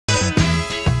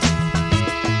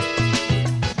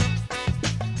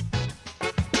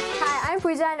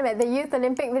time I'm at the Youth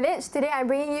Olympic Village. Today I'm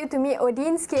bringing you to meet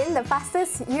Odean Skeen, the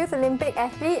fastest Youth Olympic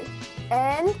athlete,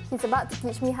 and he's about to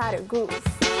teach me how to groove.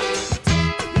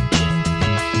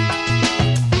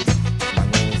 My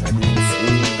name is Odean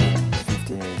Skeen,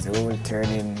 15 years old,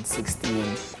 turning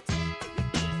 16.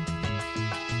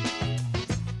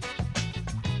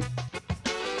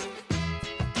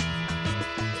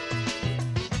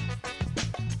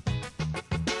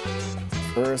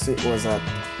 First it was at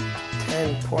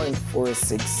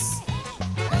 10.46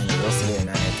 and yesterday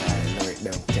night I lowered it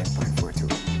down to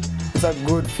 10.42. It's a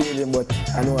good feeling, but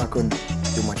I know I could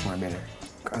do much more better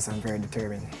because I'm very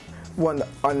determined. Want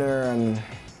honor and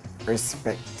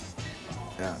respect.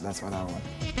 Yeah, that's what I want.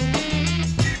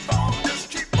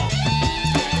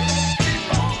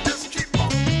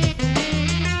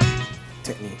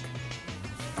 Technique,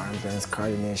 arm balance,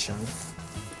 coordination.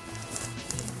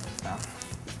 Yeah.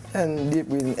 And deep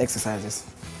breathing exercises.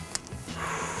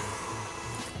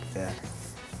 Yeah.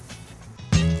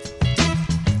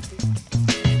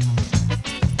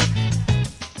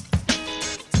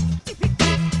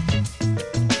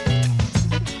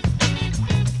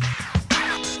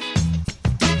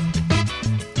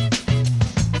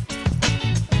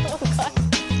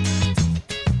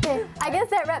 Okay, I guess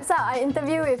that wraps up our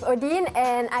interview with Odean,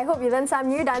 and I hope you learned some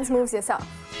new dance moves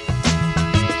yourself.